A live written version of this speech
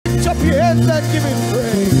up your hands and give him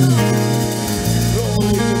praise.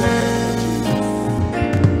 Glory to the name of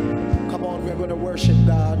Jesus. Come on, we're going to worship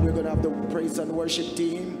God. We're going to have the praise and worship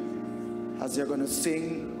team as they're going to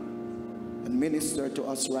sing and minister to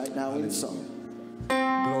us right now in song.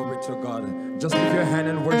 Glory to God. Just lift your hand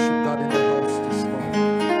and worship God in the house this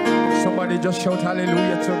morning. Somebody just shout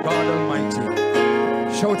hallelujah to God Almighty.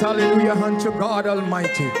 Shout hallelujah unto God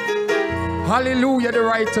Almighty. Hallelujah, the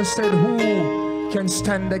writer said, who can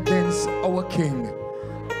stand against our King?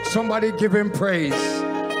 Somebody give him praise.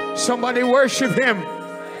 Somebody worship him.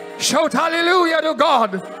 Shout hallelujah to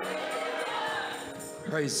God.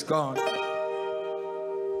 Praise God.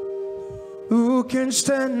 Who can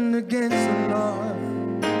stand against the Lord?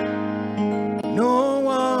 No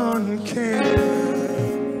one can.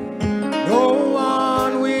 No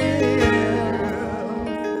one will.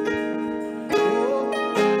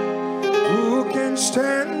 Who can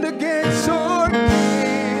stand against our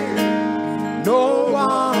King? No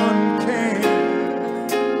one can.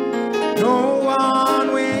 No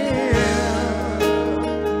one will.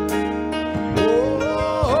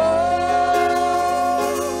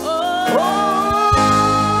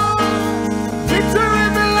 Victory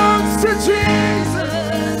belongs to Jesus.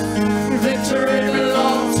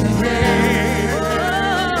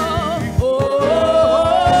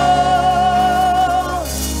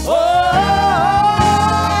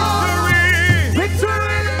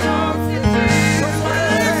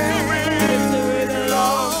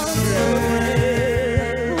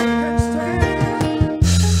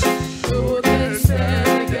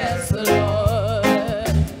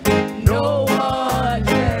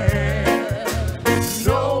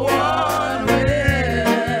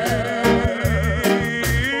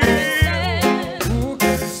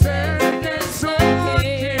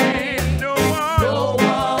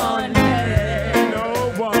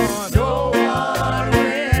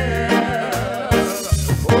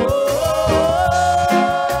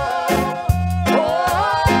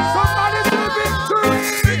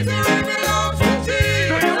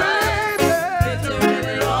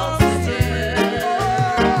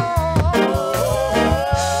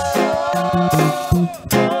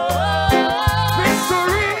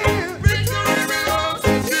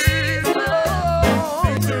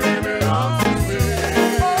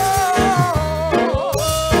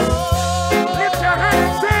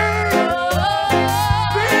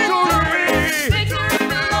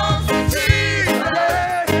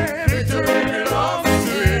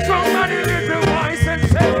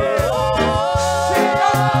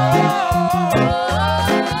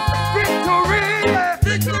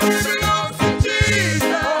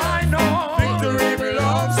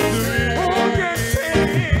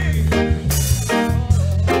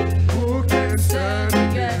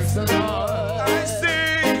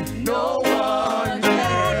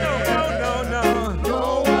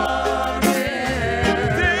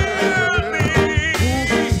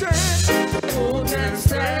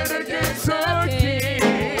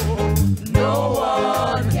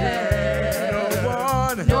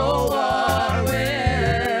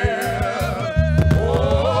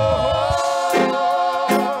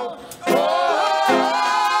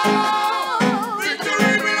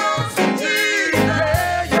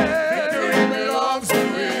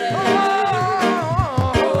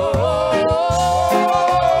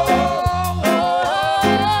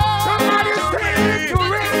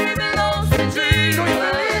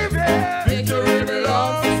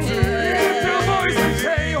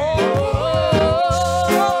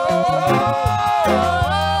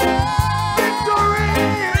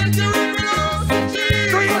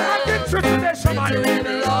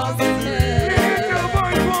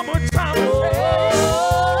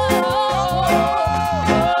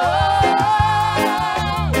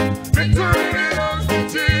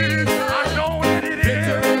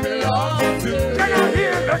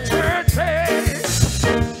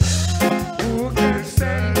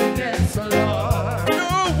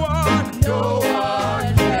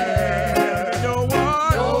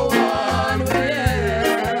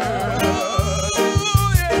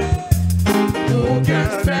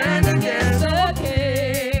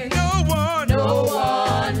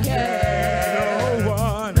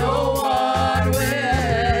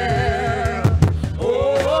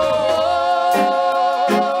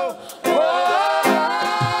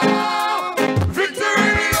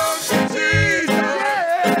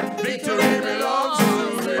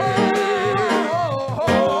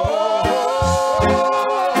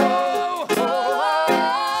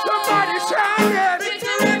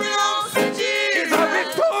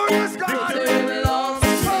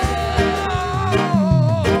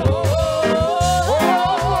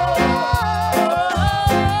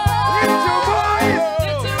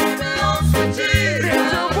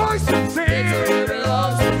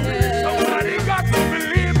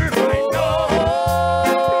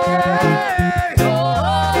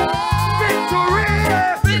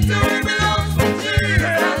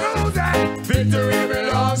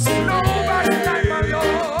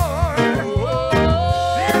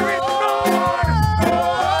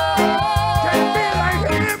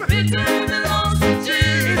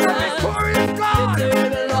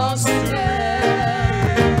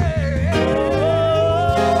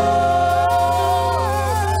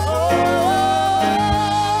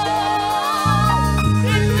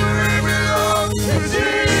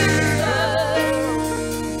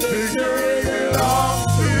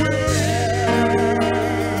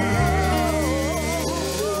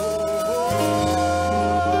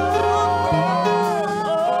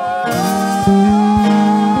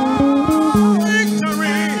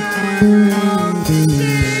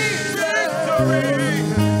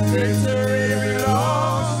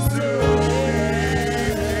 belongs to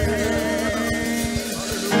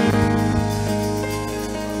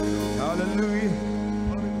Hallelujah.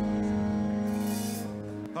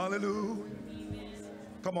 Hallelujah.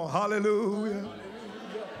 Come on, hallelujah.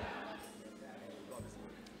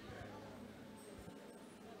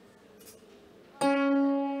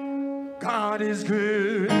 God is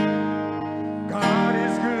good. God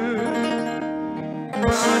is good.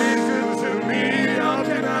 God is good to me. How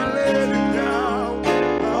can I let him down?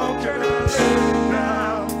 How can I let him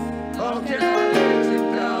down? How can I let him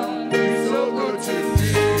down? He's so good to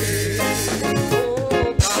me.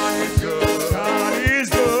 God is good. God is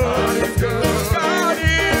good. God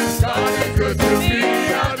is good to me.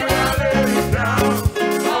 How can I let him down?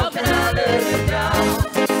 How can I let him down?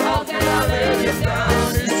 How can I let him down?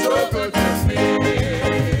 He's so good to me.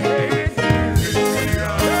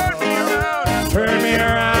 Turn me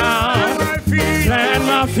around. Plant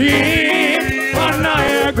my feet on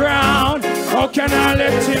higher ground. How can I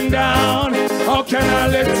let him down? How can I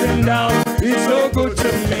let him down? He's so good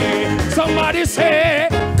to me. Somebody say,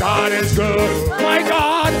 God is good. My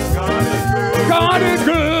God, God is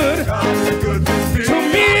good. God is good to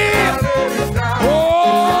me.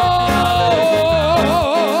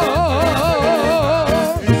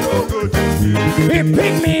 He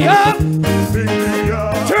picked me up,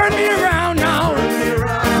 turned me around now,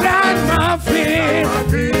 plant my feet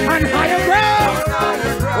on higher ground.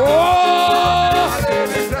 Oh,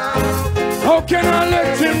 how can I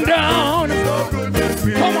let him down?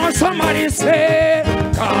 Come on, somebody say,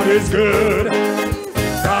 God is good.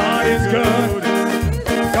 God is good.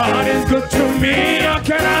 God is good to me. How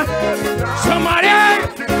can I? Somebody,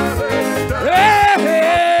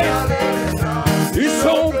 hey, he's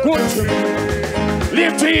so good to me.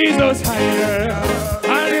 Lift Jesus higher, a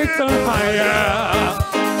little higher,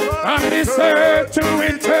 from this earth to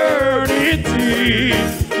eternity.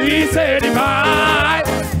 He said, if I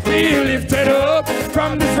be lifted up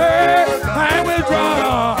from this earth, I will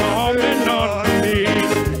draw all men unto me.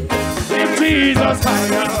 Lift Jesus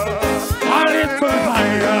higher, a little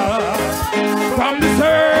higher, from this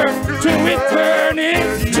earth to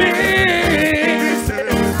eternity.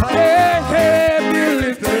 Be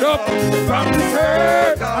lifted up from this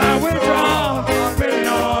earth, I will draw men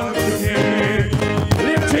unto him.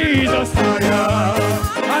 Lift Jesus higher,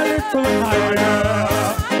 a little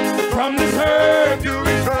higher, from this earth to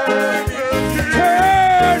eternity.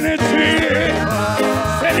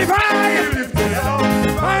 Said if I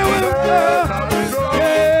will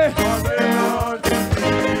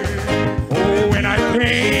oh, when I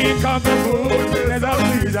think of the goodness of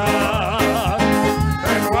Jesus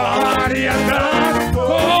and what he has done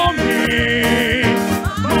for me,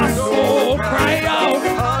 my soul cry out,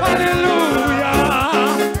 hallelujah,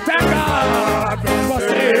 thank God for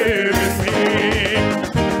saving me.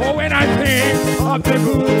 Oh, when I think of the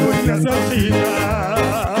goodness of Jesus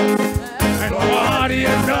and what he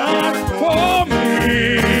has done for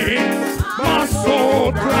me, my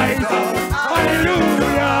soul cries out,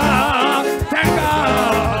 hallelujah, thank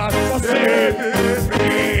God for saving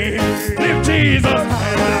me. Lift Jesus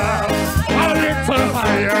higher, a little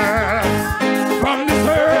higher, from this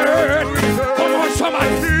earth. Come on,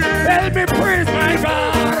 somebody, help me praise my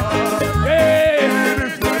God. Hey,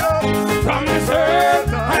 from this earth,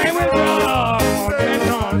 I will draw men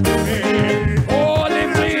unto me. Oh,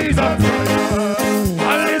 lift Jesus a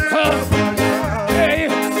little, hey,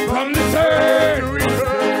 from this earth,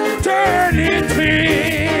 eternity.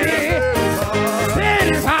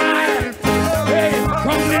 Hey,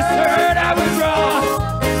 from this earth, I will draw.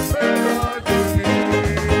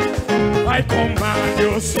 I command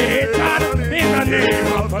you, Satan, in the name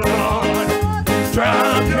of the Lord,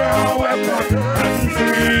 drop your weapon and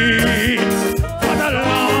flee. For the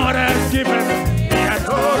Lord has given me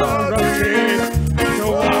authority to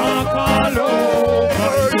walk all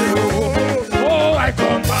over you. Oh, I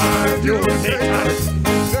command you, Satan.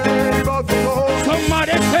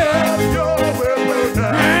 Somebody say,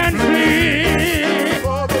 and flee.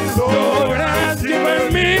 The Lord has given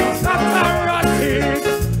me authority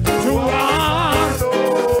to walk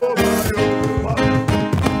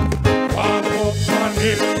upon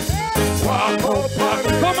him. Walk upon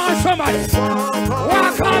him. Come on, somebody.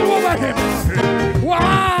 Walk all over him. Walk,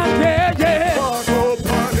 yeah, yeah.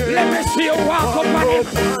 Let me see you walk upon him.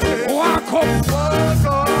 Walk up.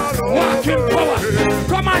 Walk in power.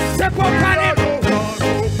 Come on, step upon him.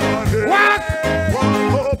 Walk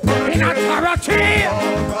in authority.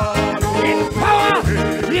 In power.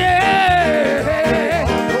 Yeah.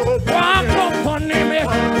 Walk upon him.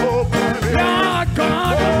 Lord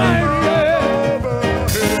God Almighty.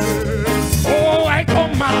 Oh,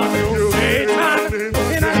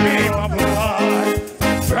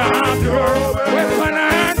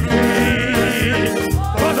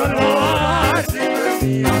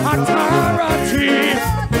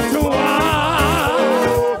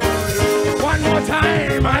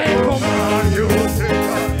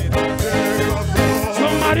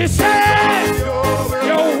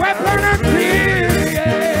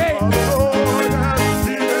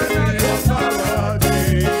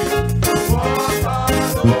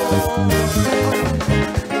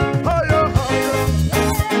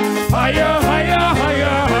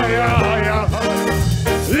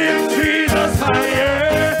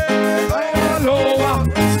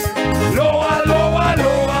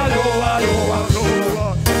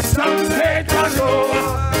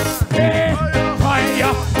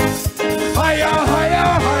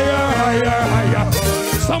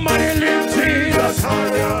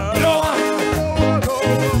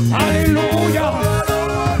 Hallelujah.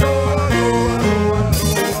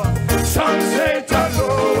 Some say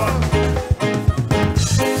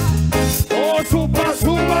oh, super,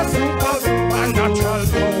 super, super, supernatural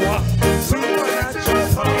power. Supernatural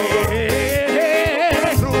power.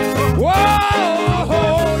 Yeah.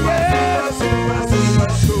 Whoa, yeah.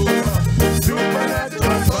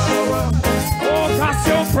 Supernatural power. Oh, cast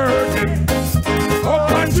your burden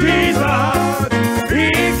upon Jesus. He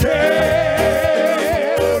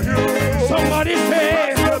cares. Somebody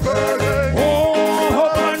say, oh,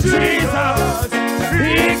 upon Jesus.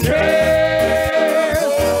 He cares.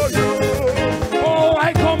 Oh, I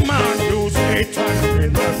command you, Satan, in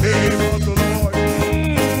the name of the Lord.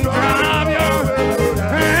 Grab your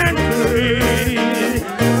hand, please.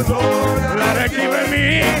 Let it give me.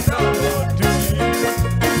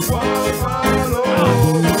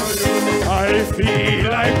 I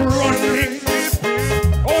feel like running,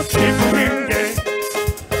 oh, skipping, yeah.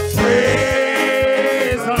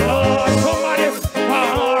 Praise the Lord. Somebody,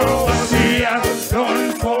 for what He has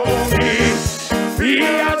done for me. He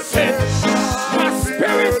has set my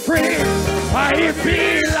spirit free. I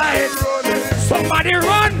feel like somebody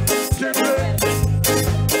run.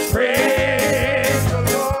 Praise the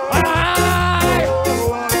Lord.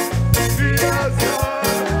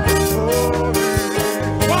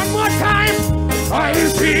 One more time. I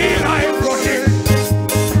feel like running,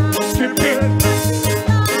 skipping.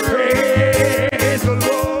 Praise the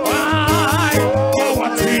Lord. For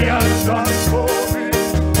what He has done for me.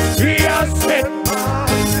 He has set my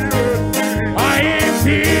spirit free. I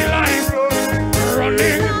feel like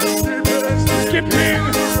running, skipping.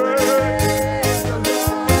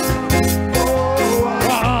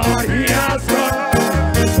 What He has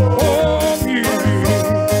done for me.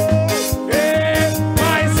 Yeah,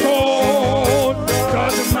 my soul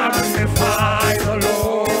does magnify the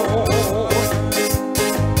Lord,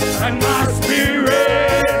 and my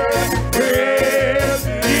spirit praise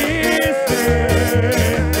His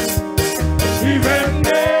name. Even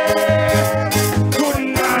death could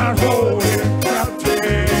not hold Him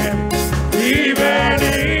captive. Even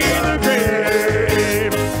in the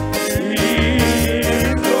grave,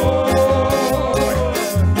 He's Lord.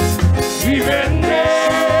 Even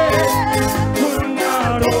death could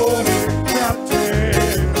not hold Him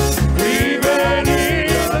captive. Even in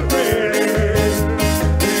the grave,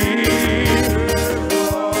 He's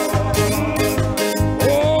Lord.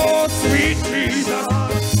 Oh, sweet Jesus,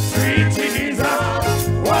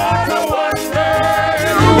 what a wonder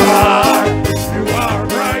you are. You are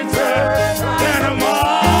brighter than a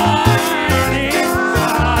morning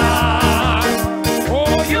star.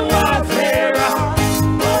 Oh, you are fairer,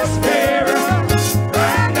 most fairer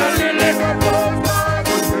than the lily of the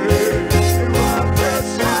valley. You are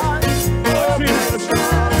precious,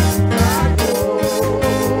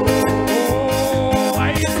 oh,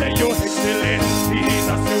 I say you're excellent,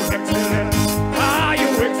 Jesus, you're excellent. Ah,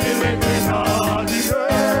 you're excellent in all the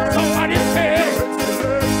earth. Somebody say,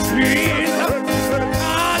 Jesus,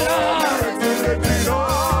 ah, Lord.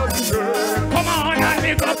 Come on, and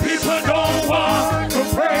if the people don't want to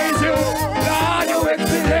praise you, Lord, you're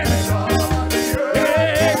excellent.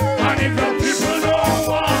 Yeah, and if the people don't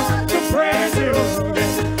want to praise you,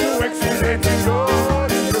 you're excellent.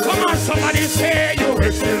 Come on, somebody say, you're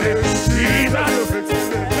excellent. Jesus,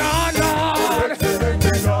 Lord, Lord.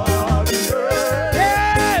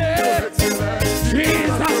 Yeah,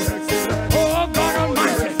 Jesus, oh God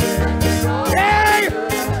Almighty. Yeah,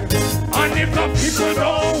 and if the people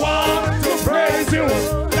don't want to praise you,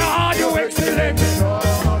 Lord, you're excellent.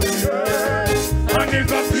 And if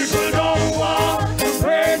the people don't want to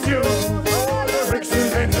praise you, Lord, you're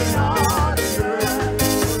excellent.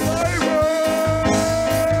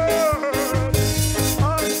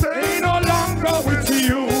 They no longer with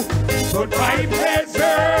you, but by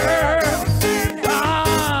pleasure.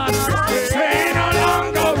 God, they no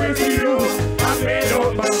longer with you. I made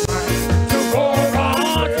up my mind to go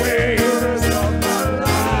God's way.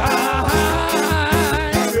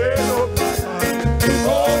 To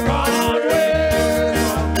go God's way.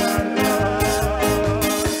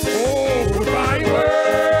 Oh, goodbye world.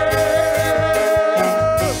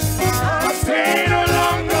 I stay no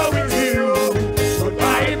longer with you, but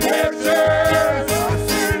by pleasure.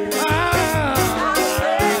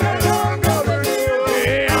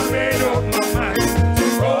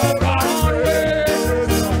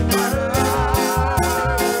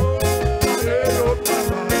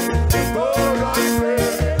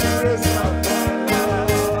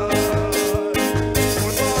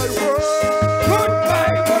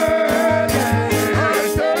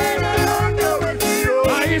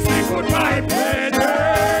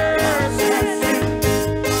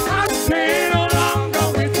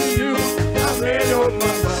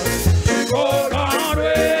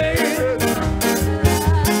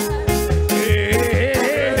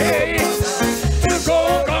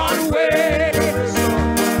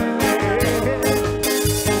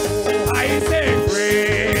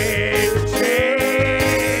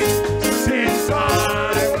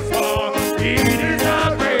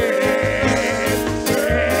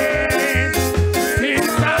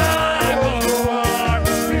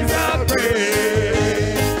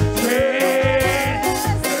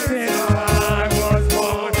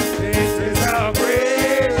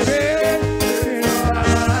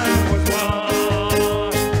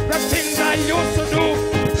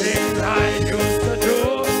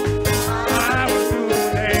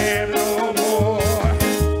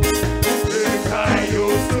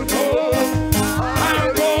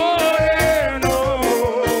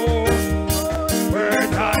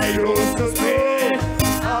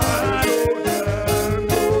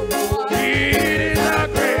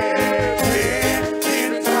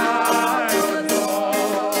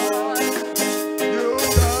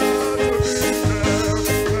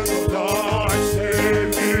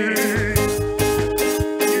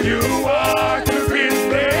 You are to be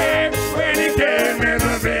there when he gave me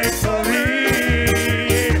the victory.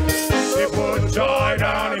 He put joy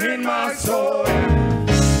down in my soul.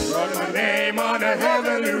 Wrote my name on the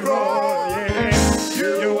heavenly road.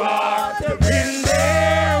 Yeah. You are to be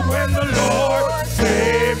there when the Lord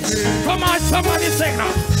saved me. Come on, somebody sing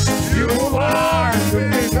now. You are to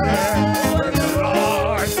be there when the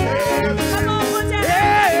Lord saved me.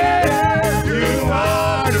 Yeah. You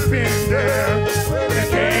are to be there when he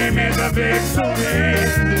gave me the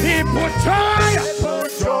victory. He put joy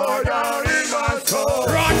down in my soul.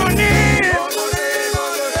 Wrote my name on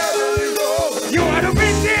the heavenly road. You are to be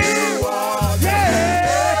there.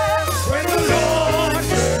 Yeah. When the Lord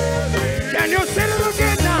saved me. Can you sing it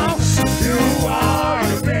again now? You are to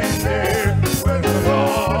be there when the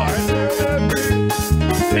Lord saved me.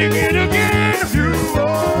 Sing it again. You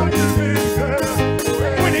are to be there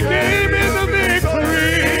when he gave me the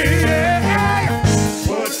victory. Yeah.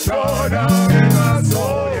 Put joy down in my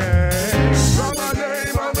soul. Yeah. Wrote my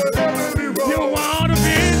name on the heavenly road. You want to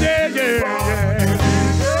be there, yeah.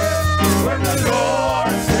 When the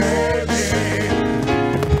Lord saved me.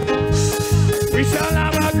 We shall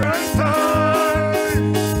have a grand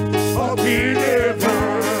time of being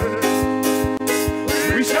heaven.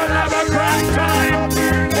 We shall have a grand time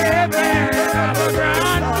in heaven. Have a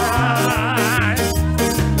grand time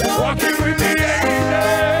walking with the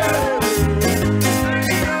angels.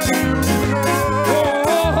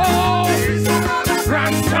 Oh,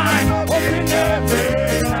 grand time up in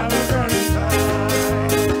heaven. Have a grand time.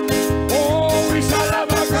 Oh, we shall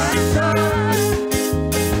have a grand time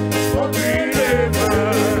up in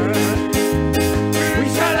heaven. We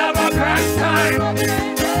shall have a grand time.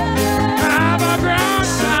 Have a grand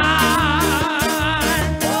time.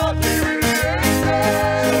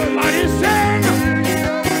 Somebody sing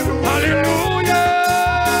hallelujah.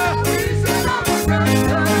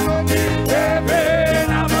 Heaven,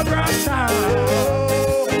 have a grand time.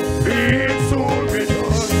 It soon be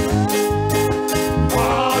done.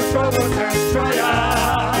 All troubles and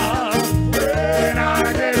trials. When I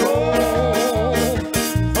get home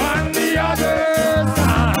on the other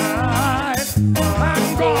side, I'm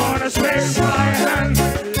gonna shake my hand.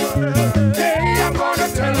 Hey, I'm gonna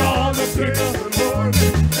tell all the people.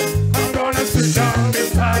 I'm gonna sit down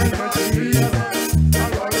beside my Jesus.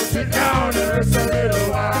 I'm gonna sit down and rest a little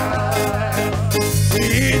while.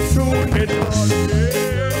 It soon be done.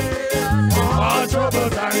 All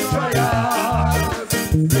troubles and trials.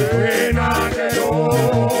 When I get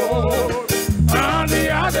home on the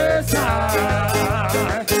other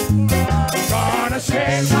side, I'm gonna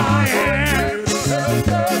shake my hand.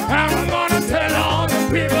 I'm gonna tell all the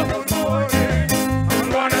people. I'm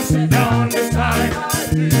gonna sit down beside.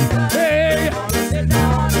 Hey,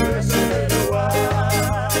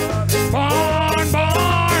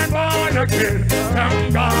 born again.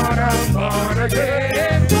 Thank God I'm born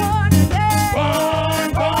again.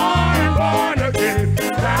 Born again.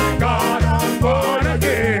 Thank God I'm born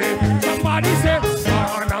again. Somebody say,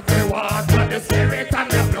 born of the water, the spirit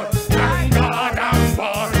and the blood. Thank God I'm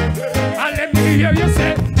born. And let me hear you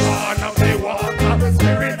say, born of the water, the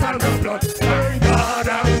spirit and the blood. Thank God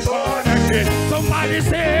I'm born again. Somebody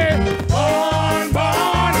say, born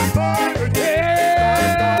again.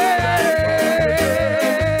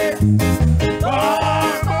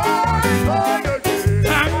 Born again.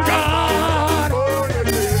 Thank God.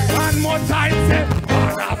 One more time, say,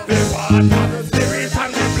 born of the water, the spirit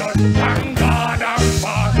and the blood. Thank God I'm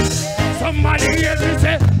born. Somebody hear me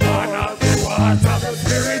say, born of the water, the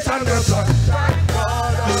spirit and the blood. Thank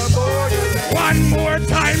God I'm born again. One more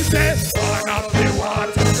time, say, born of the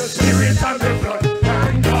water, the spirit and the blood.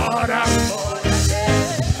 Thank God I'm born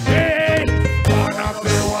again. Hey, born of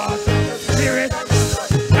the water, the spirit.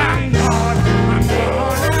 Thank God I'm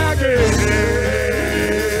born again.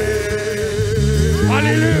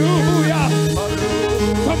 Hallelujah.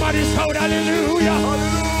 Somebody shout hallelujah.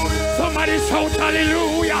 Somebody shout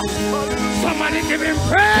hallelujah. Somebody give him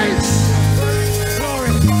praise. Glory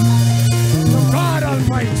to God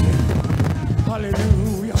Almighty.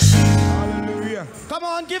 Hallelujah. Hallelujah. Come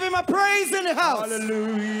on, give him a praise in the house.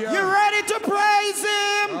 Hallelujah. You ready to praise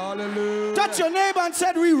him? Hallelujah. Touch your neighbor and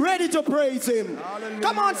said, we ready to praise him. Hallelujah.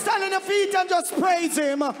 Come on, stand on your feet and just praise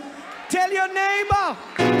him. Tell your neighbor,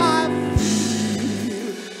 I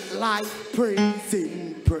feel like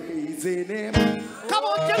praising him. Come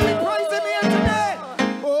on, can we praise him here today?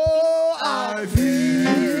 Oh, I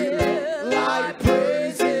feel like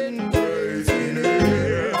praising him.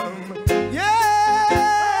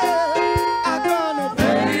 Yeah, I'm gonna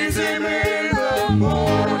praise him in the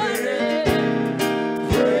morning,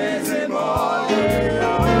 praise him all day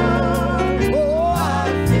long. Oh, I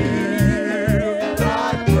feel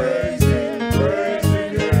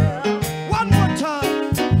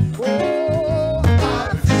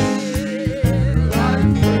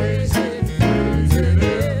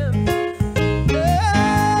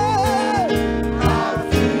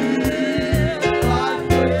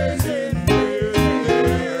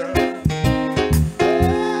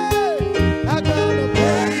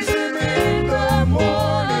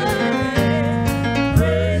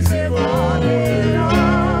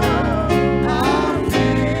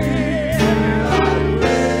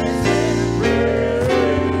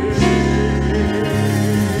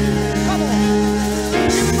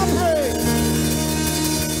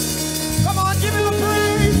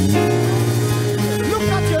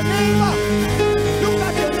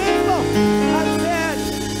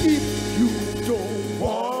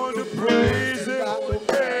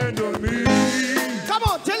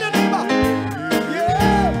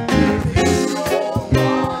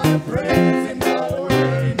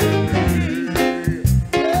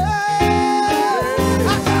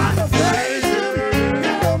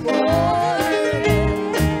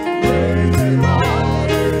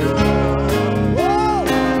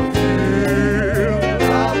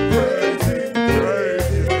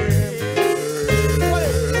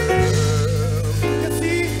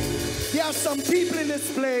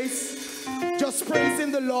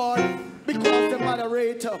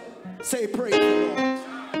Say praise the Lord.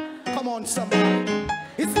 Come on, somebody.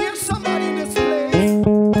 Is there somebody in this place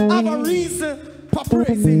have a reason for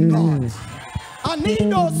praising God? I need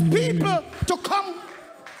those people to come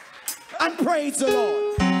and praise the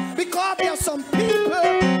Lord. Because there are some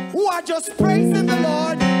people who are just praising the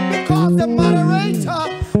Lord because the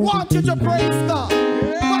moderator wants you to praise God.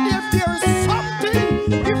 But if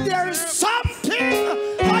there is something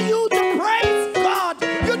for you to praise God,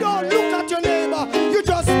 you don't look at your neighbor, you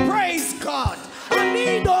just praise God. I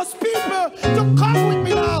need those people to come with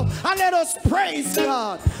me now and let us praise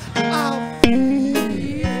God. I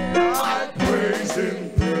praise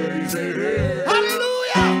Him, praise Him.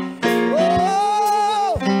 Hallelujah.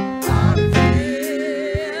 Oh, I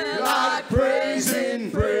feel like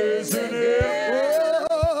praising, praising Him.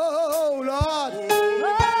 Oh, Lord,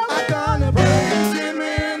 I'm gonna praise Him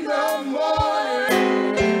in the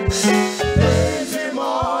morning, praise Him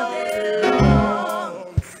all day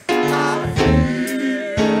long. I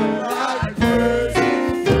feel like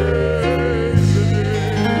praising, praising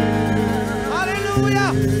Him.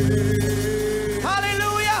 Hallelujah.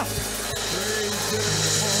 Hallelujah.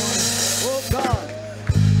 Oh God.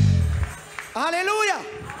 Hallelujah.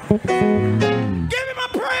 Give Him a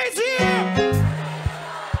praise here.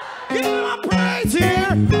 Give Him a praise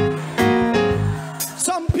here.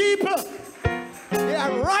 Some people, they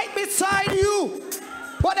are right beside you,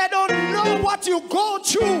 but they don't know what you go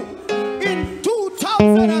through in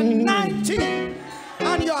 2019.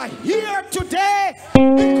 And you are here today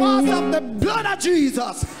because of the blood of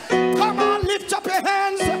Jesus. Come on, lift up your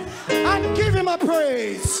hands and give Him a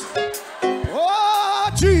praise. Oh,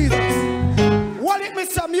 Jesus. Well, it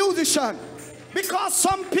Mr. Musician, because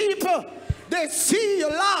some people, they see you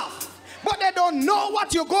laugh, but they don't know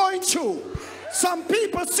what you're going through. Some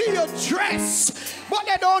people see you dress, but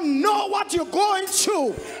they don't know what you're going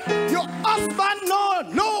through. Your husband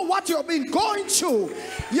don't know what you've been going through.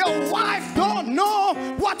 Your wife don't know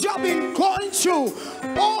what you've been going through.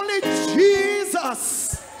 Only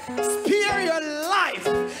Jesus spare your life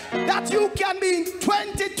that you can be in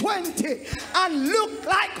 2020 and look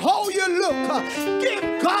like how you look. Give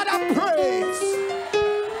God a praise.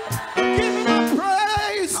 Give Him a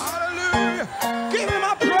praise. Hallelujah. Give Him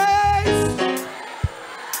a praise.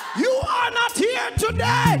 You are not here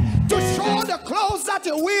today to show the clothes that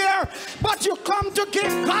you wear, but you come to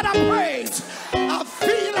give God a praise. I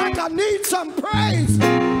feel like I need some praise.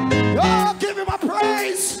 Oh, give Him a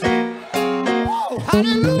praise. Oh,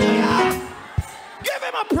 hallelujah. Give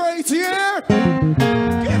Him a praise here.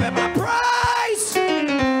 Give Him a praise.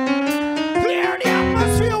 Clear the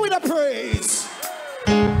atmosphere with a praise.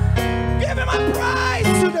 Give Him a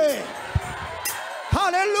praise today.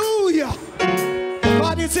 Hallelujah.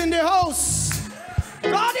 God is in the house.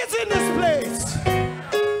 God is in this place.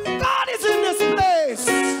 God is in this place.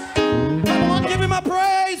 Come on, give Him a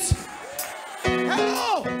praise.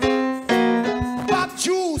 Hello. Back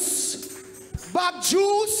juice. Back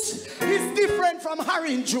juice is different from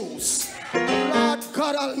orange juice. Lord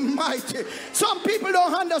God Almighty. Some people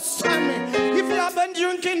don't understand me. If you have been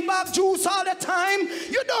drinking back juice all the time,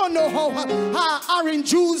 you don't know how orange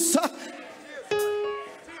juice.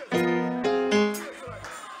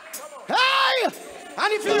 Hey!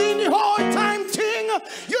 And if you're in the whole time thing,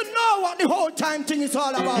 you know what the whole time thing is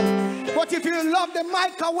all about. But if you love the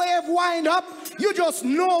microwave wind up, you just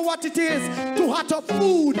know what it is to hot up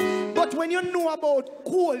food. But when you know about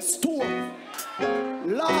cold stove,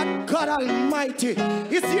 Lord God Almighty,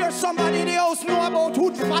 is there somebody in the house know about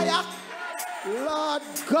wood fire? Lord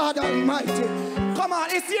God Almighty. Come on,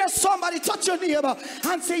 is there somebody, touch your neighbor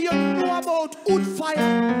and say you know about wood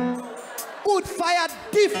fire? Wood fire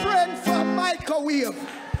different from microwave.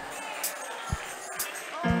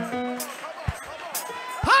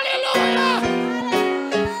 Hallelujah!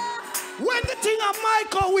 When the thing a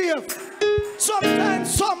microwave, sometimes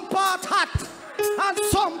some part hot and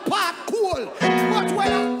some part cool. But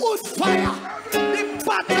when a wood fire, the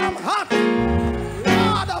bottom hot,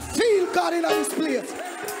 Lord, I feel God in this place.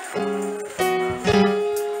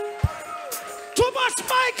 Too much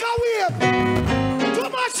microwave. Too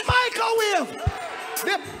much microwave.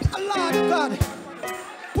 The Lord God,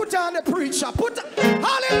 put on the preacher.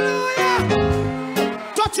 Hallelujah.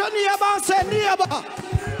 Touch your neighbor and say, neighbor,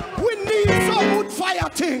 we need some wood fire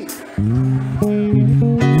thing.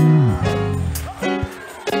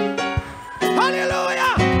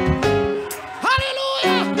 Hallelujah.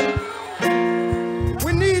 Hallelujah.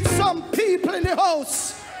 We need some people in the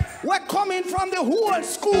house. We're coming from the whole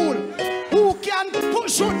school who can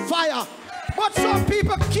push wood fire. But some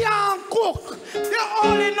people can't cook. They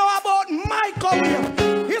only know about microwave.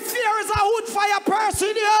 If there is a wood fire person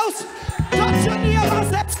in the house, Touch your neighbor,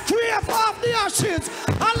 say, scrape off the ashes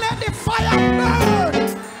and let the fire burn.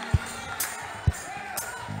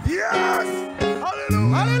 Yes.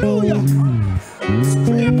 Hallelujah. Hallelujah.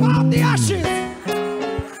 Scrape off the ashes.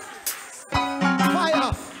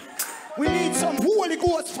 Fire. We need some Holy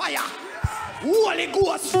Ghost fire. Holy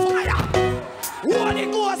Ghost fire. Holy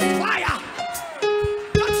Ghost fire.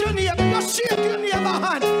 Touch your neighbor, just shake your neighbor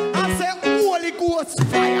hand and say, Holy Ghost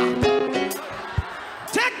fire.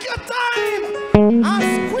 Take your time and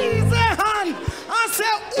squeeze their hand and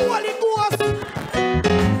say, Holy Ghost.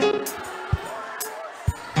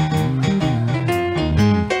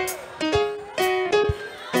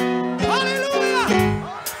 Hallelujah.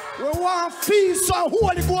 We want to feel some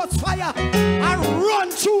Holy Ghost fire and run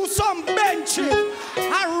through some benches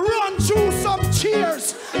and run through some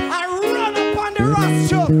chairs and run upon the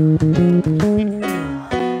rostrum.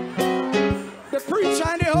 The preacher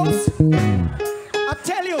in the house, I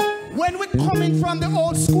tell you, when we're coming from the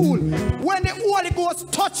old school, when the Holy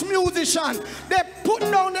Ghost touch musician, they put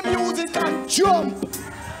down the music and jump.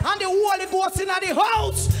 And the Holy Ghost in the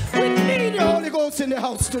house. We need the Holy Ghost in the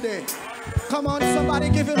house today. Come on, somebody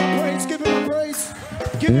give him a praise, give him a praise.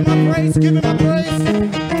 Give him a praise, give him a praise.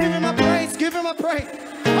 Give him a praise, give him a praise.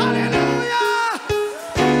 Hallelujah!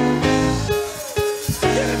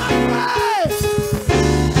 Give him a praise.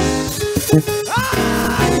 Ah!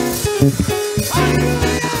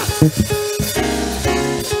 Hallelujah!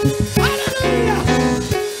 Hallelujah!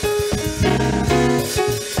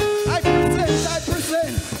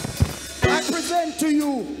 I present to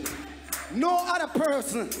you no other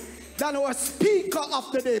person than our speaker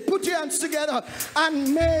of the day. Put your hands together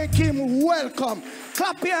and make him welcome.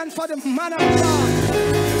 Clap your hands for the man of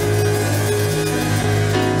God.